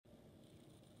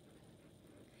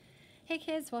Hey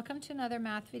kids, welcome to another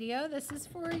math video. This is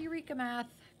for Eureka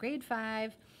Math, grade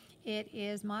 5. It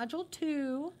is module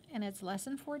 2 and it's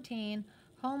lesson 14,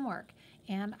 homework.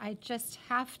 And I just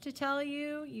have to tell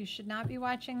you, you should not be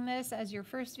watching this as your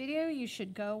first video. You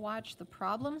should go watch the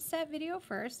problem set video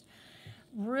first.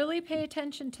 Really pay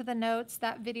attention to the notes.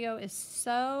 That video is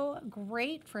so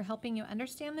great for helping you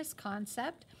understand this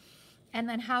concept and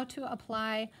then how to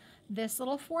apply this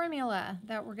little formula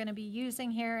that we're going to be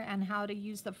using here and how to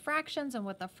use the fractions and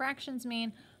what the fractions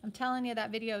mean. I'm telling you,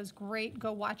 that video is great.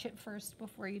 Go watch it first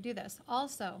before you do this.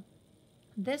 Also,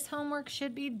 this homework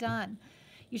should be done.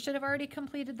 You should have already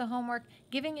completed the homework,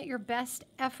 giving it your best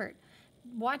effort.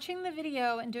 Watching the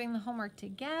video and doing the homework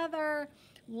together,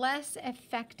 less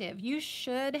effective. You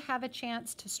should have a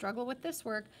chance to struggle with this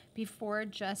work before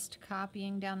just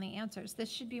copying down the answers.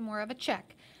 This should be more of a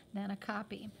check than a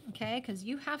copy, okay? Because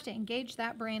you have to engage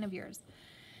that brain of yours.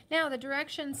 Now, the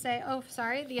directions say,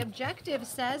 the objective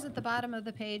says at the bottom of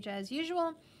the page, as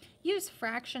usual, use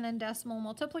fraction and decimal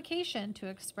multiplication to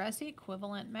express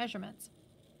equivalent measurements.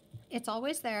 It's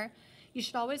always there. You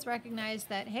should always recognize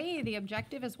that, hey, the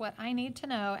objective is what I need to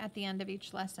know at the end of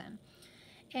each lesson.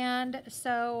 And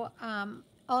so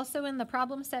also in the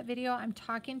problem set video, I'm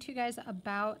talking to you guys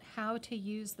about how to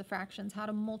use the fractions, how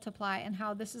to multiply, and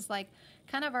how this is like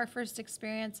kind of our first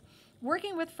experience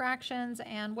working with fractions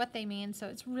and what they mean. So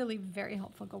it's really very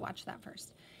helpful. Go watch that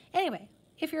first. Anyway,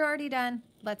 if you're already done,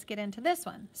 let's get into this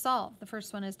one. Solve. The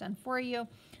first one is done for you.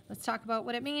 Let's talk about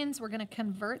what it means. We're going to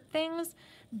convert things.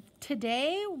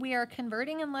 Today, we are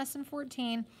converting in lesson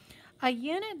 14 a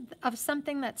unit of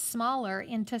something that's smaller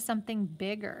into something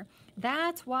bigger.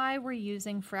 That's why we're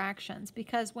using fractions,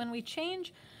 because when we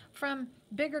change from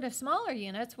bigger to smaller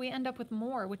units, we end up with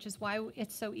more, which is why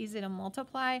it's so easy to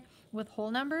multiply with whole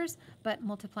numbers, but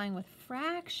multiplying with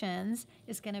fractions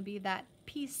is going to be that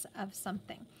piece of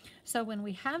something. So when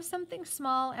we have something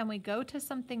small and we go to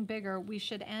something bigger, we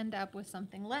should end up with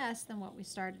something less than what we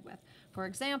started with. For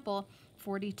example,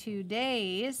 42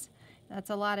 days, that's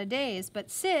a lot of days,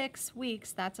 but 6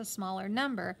 weeks, that's a smaller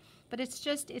number. But it's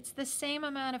the same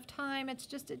amount of time. It's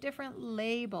just a different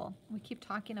label. We keep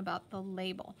talking about the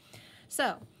label.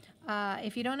 So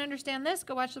if you don't understand this,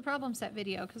 go watch the problem set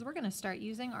video because we're going to start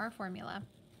using our formula.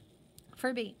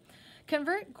 For B,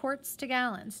 convert quarts to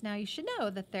gallons. Now you should know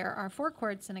that there are 4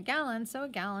 quarts in a gallon, so a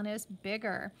gallon is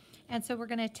bigger. And so we're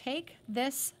going to take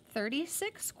this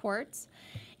 36 quarts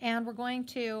and we're going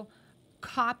to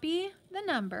copy the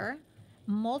number,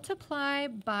 multiply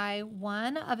by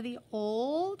 1 of the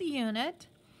old unit,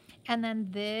 and then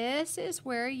this is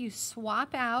where you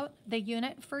swap out the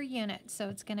unit for unit. So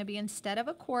it's going to be, instead of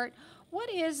a quart, what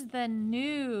is the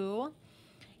new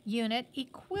unit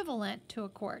equivalent to a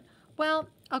quart? Well,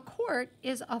 a quart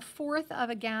is 1/4 of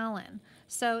a gallon.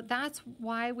 So that's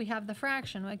why we have the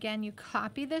fraction. Again, you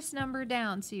copy this number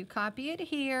down. So you copy it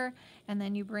here, and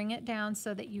then you bring it down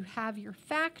so that you have your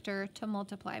factor to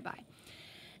multiply by.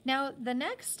 Now, the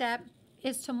next step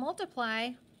is to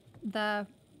multiply the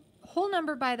whole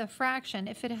number by the fraction.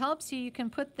 If it helps you, you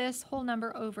can put this whole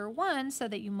number over 1 so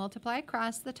that you multiply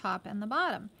across the top and the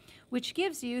bottom, which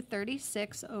gives you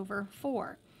 36 over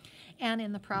 4. And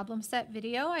in the problem set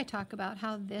video, I talk about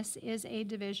how this is a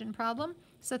division problem.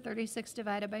 So 36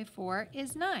 divided by 4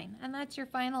 is 9, and that's your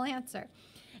final answer.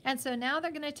 And so now they're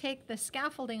going to take the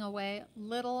scaffolding away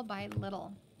little by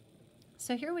little.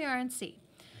 So here we are in C.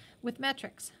 With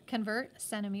metrics, convert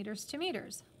centimeters to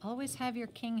meters. Always have your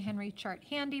King Henry chart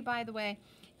handy, by the way.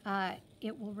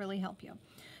 It will really help you.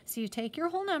 So you take your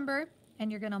whole number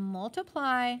and you're going to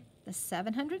multiply the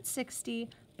 760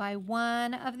 by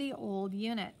 1 of the old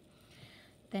unit.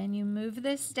 Then you move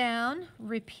this down,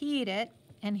 repeat it,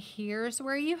 and here's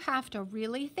where you have to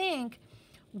really think.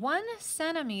 1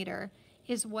 centimeter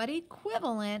is what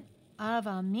equivalent of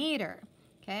a meter.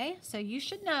 Okay, so you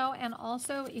should know, and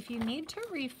also if you need to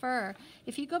refer,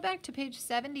 if you go back to page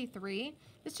 73,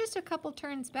 it's just a couple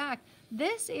turns back.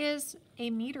 This is a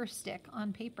meter stick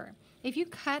on paper. If you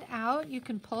cut out, you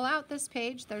can pull out this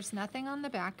page. There's nothing on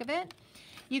the back of it.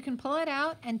 You can pull it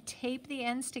out and tape the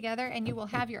ends together and you will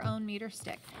have your own meter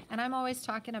stick. And I'm always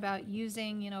talking about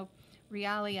using,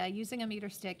 realia, using a meter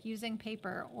stick, using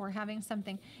paper, or having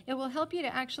something. It will help you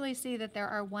to actually see that there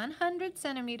are 100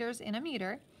 centimeters in a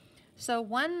meter. So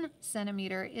 1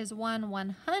 centimeter is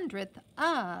 1/100th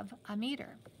of a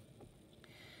meter,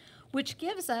 which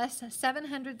gives us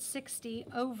 760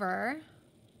 over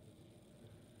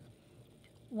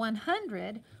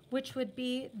 100, which would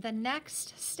be the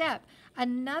next step.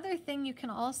 Another thing you can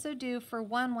also do for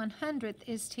 1/100th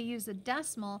is to use a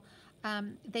decimal.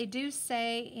 They do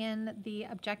say in the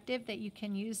objective that you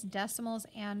can use decimals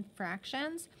and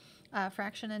fractions.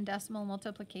 fraction and decimal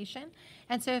multiplication.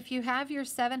 And so if you have your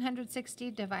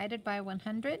 760 divided by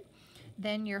 100,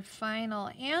 then your final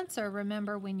answer,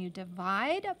 remember when you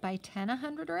divide by 10,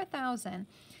 100, or 1,000,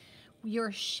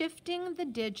 you're shifting the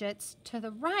digits to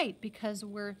the right because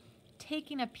we're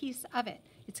taking a piece of it.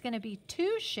 It's going to be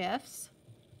 2 shifts,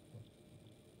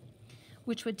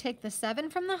 which would take the 7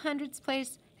 from the hundreds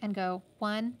place and go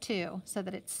 1, 2, so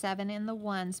that it's 7 in the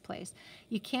ones place.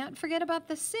 You can't forget about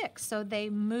the 6, so they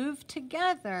move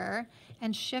together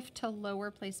and shift to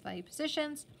lower place value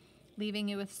positions, leaving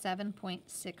you with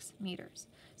 7.6 meters.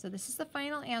 So this is the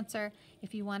final answer.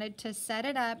 If you wanted to set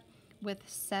it up with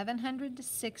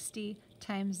 760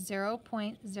 times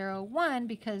 0.01,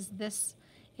 because this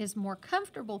is more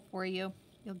comfortable for you,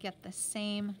 you'll get the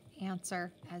same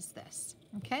answer as this.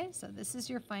 Okay, so this is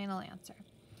your final answer.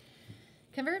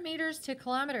 Convert meters to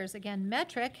kilometers, again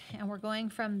metric, and we're going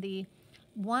from the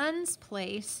ones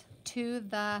place to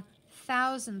the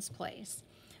thousands place.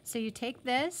 So you take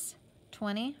this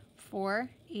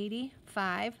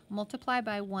 2485, multiply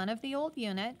by 1 of the old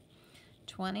unit,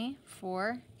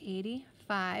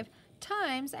 2485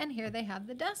 times, and here they have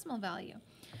the decimal value.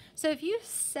 So if you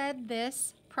said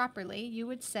this properly, you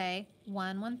would say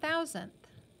 1/1000th.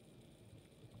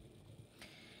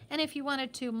 And if you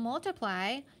wanted to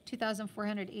multiply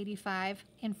 2,485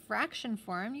 in fraction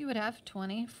form, you would have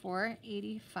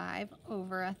 2485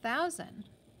 over 1,000.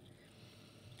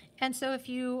 And so if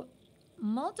you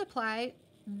multiply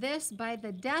this by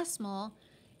the decimal,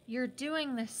 you're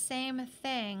doing the same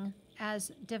thing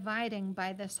as dividing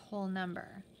by this whole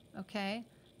number, okay?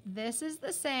 This is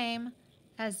the same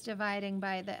as dividing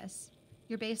by this.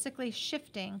 You're basically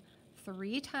shifting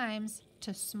 3 times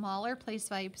to smaller place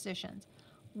value positions.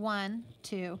 1,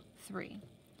 2, 3.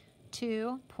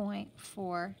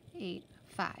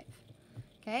 2.485.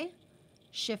 Okay?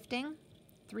 Shifting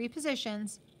 3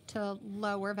 positions to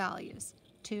lower values.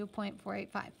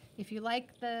 2.485. If you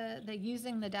like the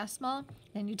using the decimal,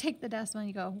 then you take the decimal and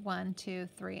you go 1, 2,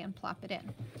 3 and plop it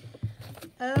in.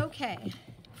 Okay.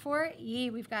 For E,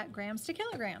 we've got grams to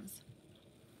kilograms.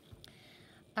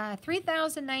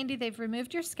 3,090, they've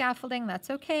removed your scaffolding.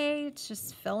 That's okay. It's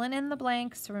just filling in the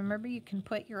blanks. So remember, you can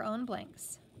put your own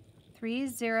blanks.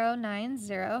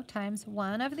 3090 times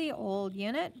 1 of the old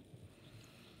unit.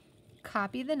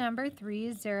 Copy the number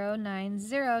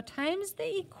 3090 times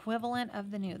the equivalent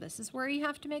of the new. This is where you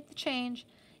have to make the change.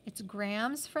 It's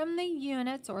grams from the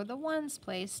units or the ones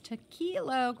place to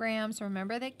kilograms.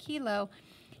 Remember that kilo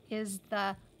is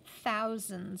the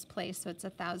thousands place, so it's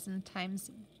 1,000 times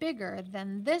bigger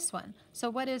than this one. So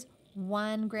what is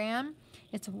 1 gram?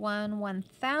 It's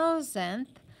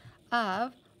 1/1000th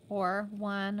of, or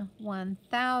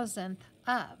 1/1000th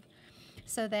of.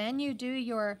 So then you do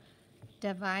your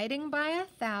dividing by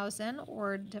 1,000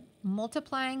 or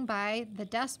multiplying by the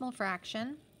decimal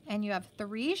fraction, and you have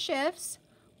 3 shifts,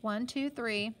 1, 2,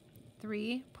 3,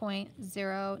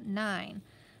 3.09.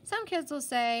 Some kids will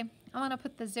say, I want to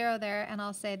put the 0 there, and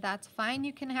I'll say that's fine,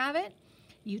 you can have it.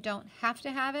 You don't have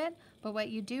to have it, but what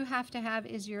you do have to have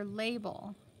is your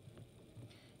label.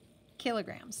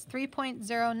 Kilograms,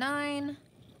 3.09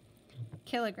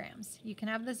 kilograms. You can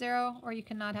have the 0 or you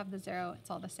cannot have the 0. It's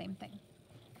all the same thing.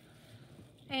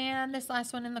 And this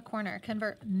last one in the corner,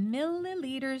 convert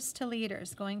milliliters to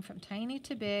liters, going from tiny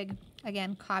to big.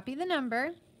 Again, copy the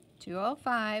number,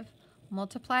 205,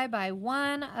 multiply by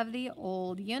 1 of the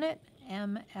old unit,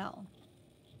 ml.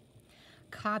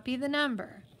 Copy the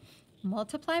number,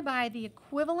 multiply by the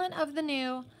equivalent of the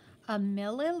new. A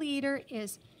milliliter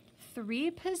is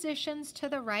 3 positions to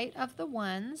the right of the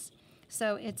ones,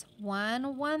 so it's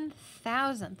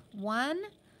 1/1000th.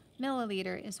 1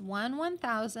 milliliter is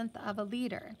 1/1000th of a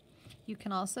liter. You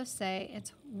can also say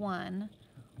it's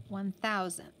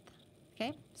 1/1000th.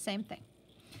 Okay, same thing.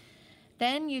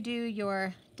 Then you do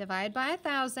your divide by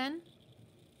 1,000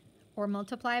 or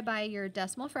multiply by your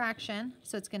decimal fraction.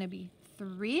 So it's going to be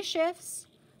 3 shifts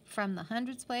from the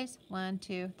hundreds place, 1,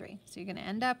 2, 3. So you're going to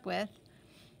end up with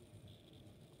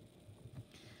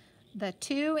the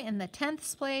 2 in the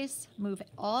tenths place, move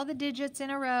all the digits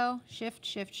in a row, shift,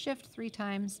 shift, shift 3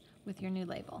 times with your new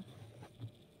label.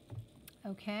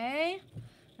 Okay,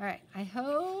 all right, I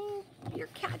hope you're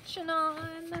catching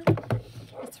on.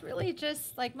 It's really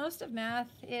just like most of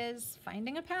math is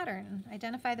finding a pattern,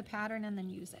 identify the pattern and then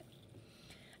use it.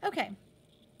 Okay,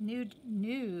 new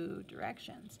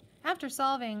directions. After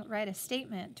solving, write a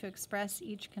statement to express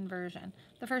each conversion.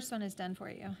 The first one is done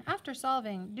for you. After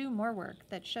solving, do more work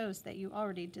that shows that you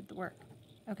already did the work.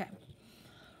 Okay.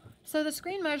 So the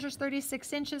screen measures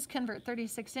 36 inches. Convert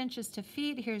 36 inches to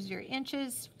feet. Here's your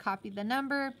inches. Copy the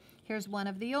number. Here's one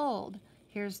of the old.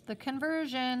 Here's the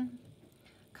conversion.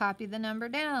 copy the number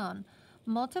down,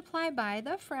 multiply by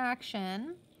the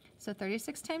fraction. So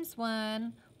 36 times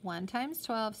 1, 1 times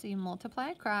 12, so you multiply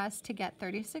across to get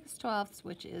 36/12,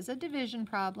 which is a division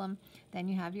problem. Then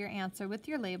you have your answer with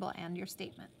your label and your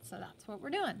statement. So that's what we're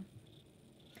doing.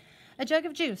 A jug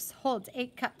of juice holds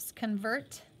 8 cups.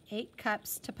 Convert 8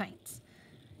 cups to pints.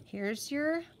 Here's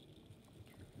your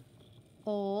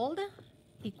old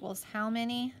equals how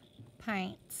many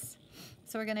pints?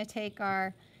 So we're going to take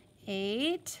our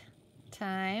 8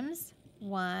 times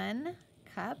 1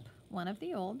 cup, 1 of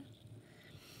the old.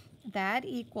 That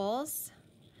equals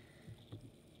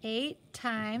 8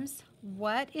 times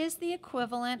what is the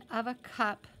equivalent of a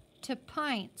cup to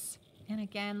pints? And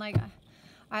again, like,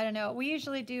 I don't know, we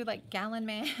usually do like gallon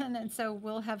man, and so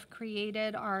we'll have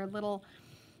created our little,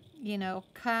 you know,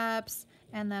 cups,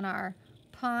 and then our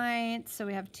pints. So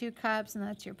we have 2 cups, and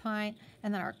that's your pint,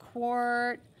 and then our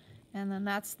quart, and then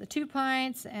that's the 2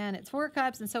 pints, and it's 4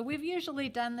 cups. And so we've usually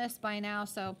done this by now,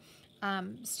 so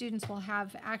students will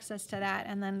have access to that.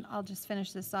 And then I'll just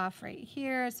finish this off right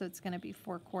here. So it's going to be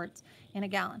 4 quarts in a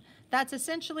gallon. That's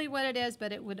essentially what it is,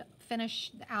 but it would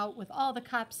finish out with all the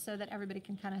cups so that everybody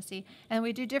can kind of see. And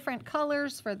we do different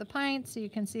colors for the pints, so you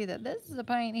can see that this is a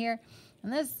pint here,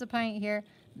 and this is a pint here,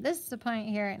 this is a pint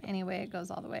here, and anyway, it goes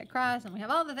all the way across, and we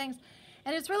have all the things.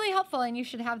 And it's really helpful, and you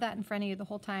should have that in front of you the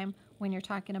whole time when you're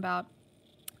talking about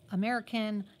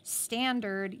American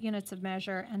standard units of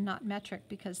measure and not metric,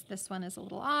 because this one is a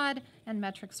little odd, and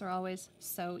metrics are always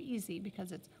so easy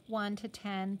because it's 1 to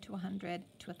 10 to 100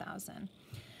 to 1,000.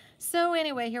 So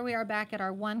anyway, here we are back at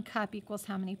our 1 cup equals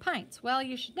how many pints? Well,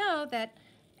 you should know that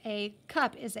a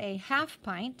cup is a half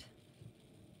pint.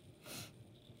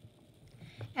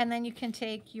 And then you can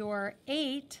take your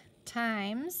 8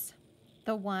 times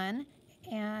the 1,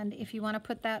 and if you want to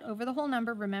put that over the whole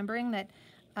number, remembering that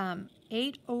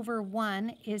 8 over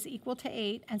 1 is equal to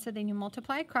 8, and so then you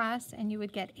multiply across, and you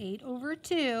would get 8 over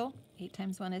 2. 8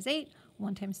 times 1 is 8,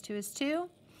 1 times 2 is 2,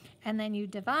 and then you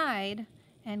divide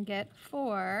and get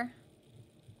 4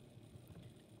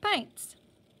 pints.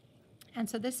 And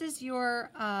so this is your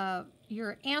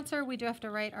answer. We do have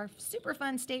to write our super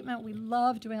fun statement. We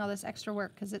love doing all this extra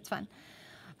work because it's fun.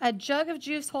 A jug of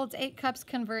juice holds 8 cups.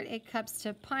 Convert 8 cups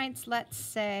to pints. Let's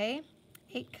say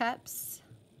 8 cups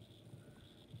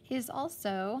is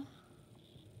also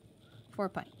 4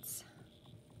 pints.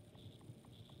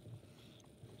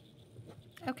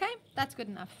 Okay, that's good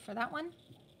enough for that one.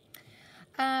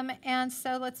 And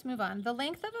so let's move on. The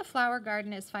length of a flower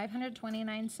garden is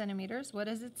 529 centimeters. What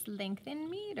is its length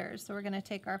in meters? So we're going to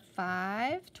take our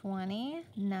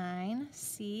 529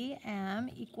 cm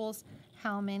equals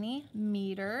how many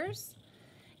meters?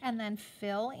 And then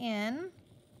fill in.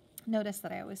 Notice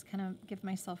that I always kind of give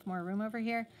myself more room over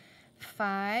here.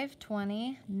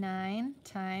 529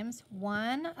 times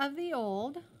 1 of the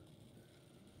old.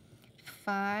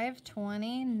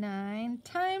 529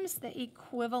 times the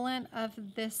equivalent of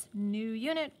this new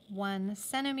unit, 1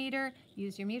 centimeter.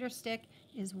 Use your meter stick,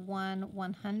 is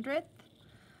 1/100th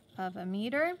of a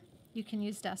meter. You can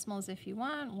use decimals if you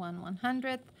want,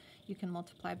 1/100th. You can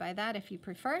multiply by that if you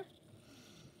prefer.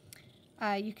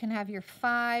 You can have your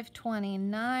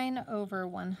 529 over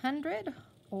 100,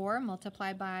 or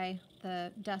multiply by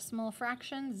the decimal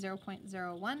fraction,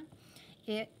 0.01.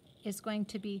 It is going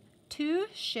to be 2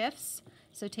 shifts.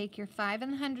 So take your 5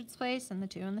 in the hundreds place, and the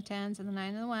 2 in the tens, and the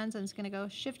 9 in the ones, and it's going to go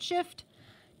shift, shift,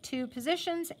 2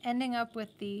 positions, ending up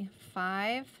with the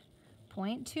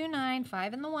 5.29,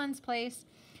 5 in the ones place,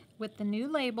 with the new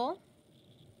label,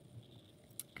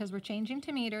 because we're changing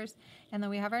to meters. And then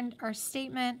we have our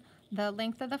statement, the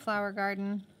length of the flower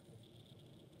garden.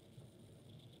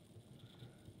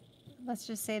 Let's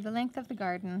just say the length of the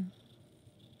garden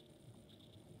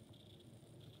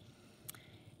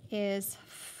is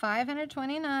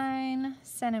 529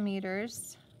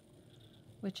 centimeters,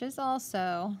 which is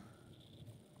also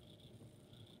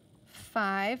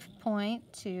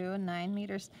 5.29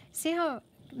 meters. See how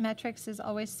metrics is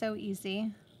always so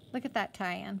easy? Look at that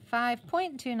tie-in.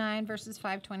 5.29 versus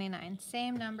 529.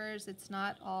 Same numbers. It's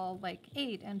not all like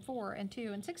 8 and 4 and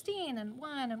 2 and 16 and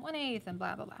 1 and 1/8 and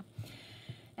blah, blah, blah.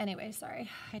 Anyway, sorry,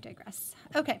 I digress.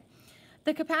 Okay.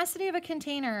 The capacity of a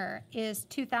container is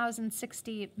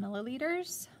 2,060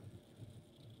 milliliters.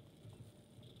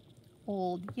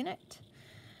 Old unit.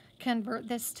 Convert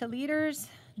this to liters.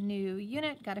 New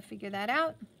unit. Got to figure that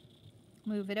out.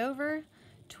 Move it over.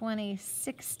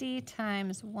 2060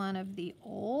 times 1 of the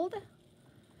old.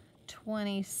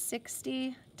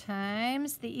 2060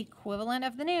 times the equivalent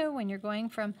of the new, when you're going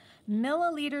from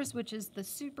milliliters, which is the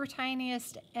super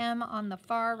tiniest M on the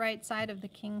far right side of the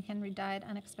King Henry died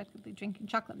unexpectedly drinking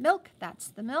chocolate milk. That's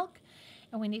the milk.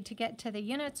 and we need to get to the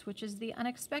units, which is the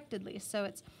unexpectedly. So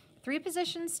it's 3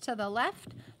 positions to the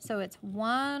left, so it's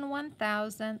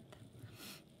 1/1000th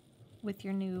with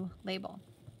your new label.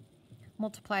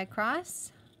 Multiply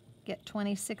across, get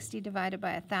 2060 divided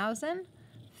by 1,000,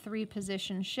 3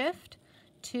 position shift,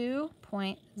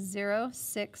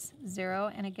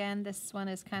 2.060, and again, this one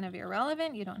is kind of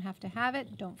irrelevant. You don't have to have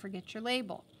it. Don't forget your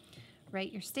label.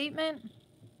 Write your statement.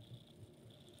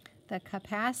 The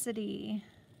capacity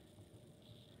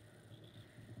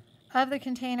of the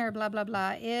container, blah, blah,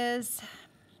 blah, is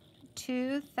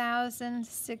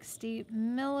 2,060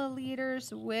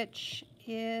 milliliters, which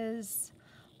is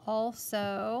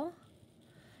also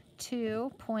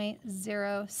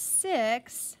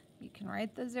 2.06. You can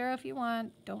write the 0 if you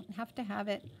want. Don't have to have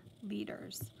it.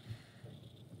 Liters.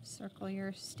 Circle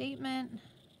your statement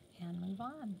and move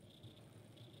on.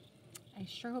 I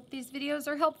sure hope these videos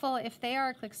are helpful. If they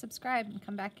are, click subscribe and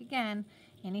come back again.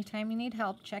 Anytime you need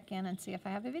help, check in and see if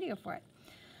I have a video for it.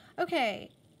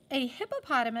 Okay, a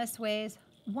hippopotamus weighs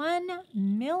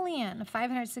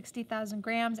 1,560,000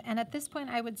 grams, and at this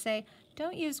point I would say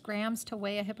don't use grams to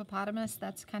weigh a hippopotamus.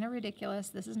 That's kind of ridiculous.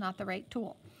 This is not the right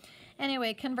tool.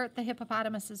 Anyway, convert the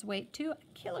hippopotamus's weight to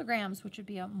kilograms, which would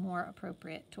be a more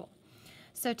appropriate tool.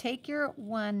 So take your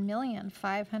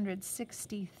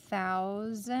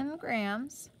 1,560,000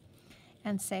 grams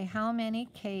and say how many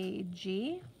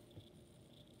kg.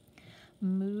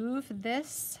 Move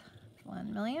this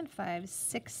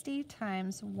 1,560,000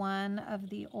 times 1 of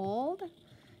the old.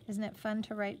 Isn't it fun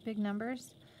to write big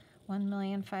numbers?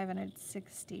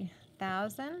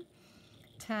 1,560,000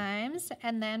 times,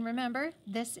 and then remember,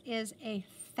 this is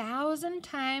 1,000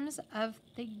 times of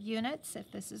the units.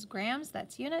 If this is grams,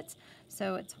 that's units.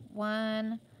 So it's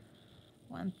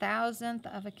 1/1000th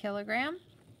of a kilogram,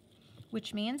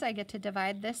 which means I get to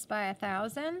divide this by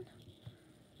 1,000.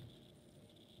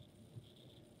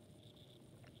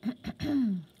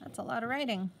 That's a lot of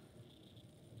writing.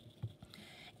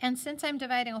 And since I'm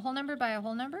dividing a whole number by a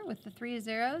whole number with the 3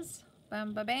 zeros,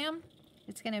 bam, bam, bam,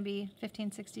 it's going to be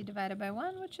 1560 divided by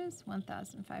 1, which is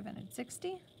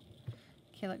 1,560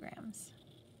 kilograms.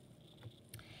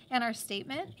 And our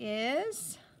statement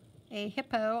is a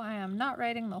hippo, I am not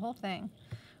writing the whole thing,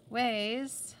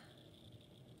 weighs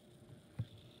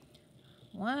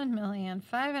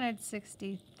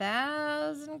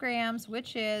 1,560,000 grams,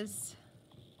 which is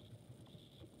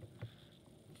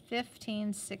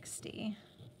 1560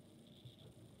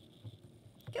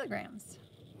 kilograms.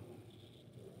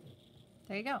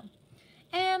 There you go.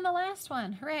 And the last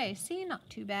one, hooray, see, not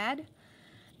too bad.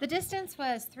 The distance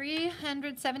was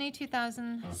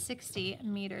 372,060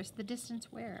 meters. The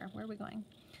distance where? Where are we going?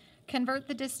 Convert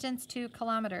the distance to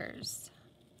kilometers.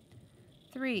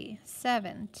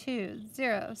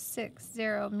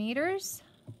 372,060 meters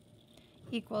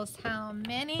equals how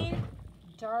many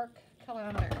dark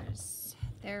kilometers?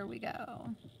 There we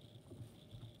go.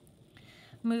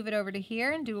 Move it over to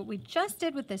here and do what we just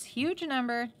did with this huge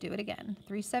number. Do it again.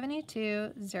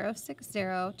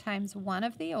 372,060 times 1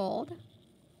 of the old.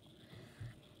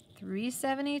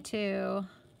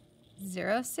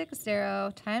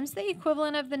 372,060 times the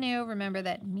equivalent of the new. Remember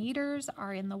that meters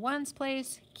are in the ones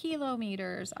place,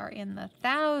 kilometers are in the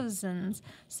thousands.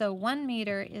 So 1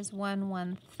 meter is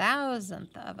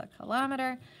 1/1000th of a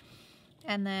kilometer.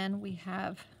 And then we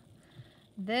have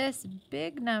this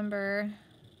big number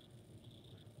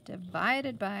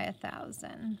divided by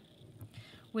 1,000,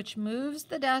 which moves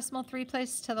the decimal 3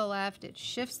 places to the left. It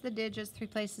shifts the digits 3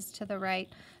 places to the right.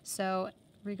 So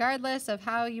regardless of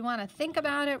how you want to think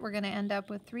about it, we're going to end up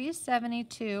with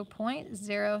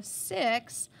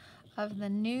 372.06 of the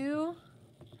new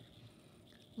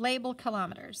label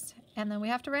kilometers. And then we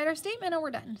have to write our statement and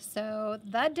we're done. So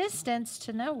the distance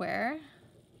to nowhere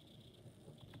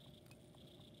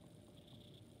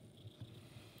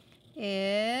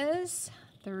is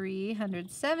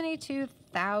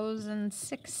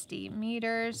 372,060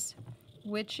 meters,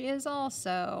 which is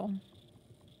also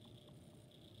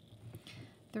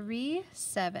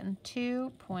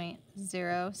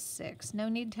 372.06. No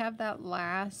need to have that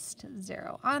last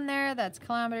 0 on there. That's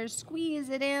kilometers. Squeeze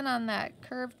it in on that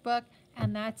curved book,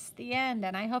 and that's the end.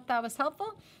 And I hope that was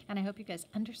helpful, and I hope you guys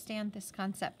understand this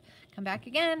concept. Come back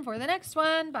again for the next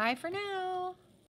one. Bye for now.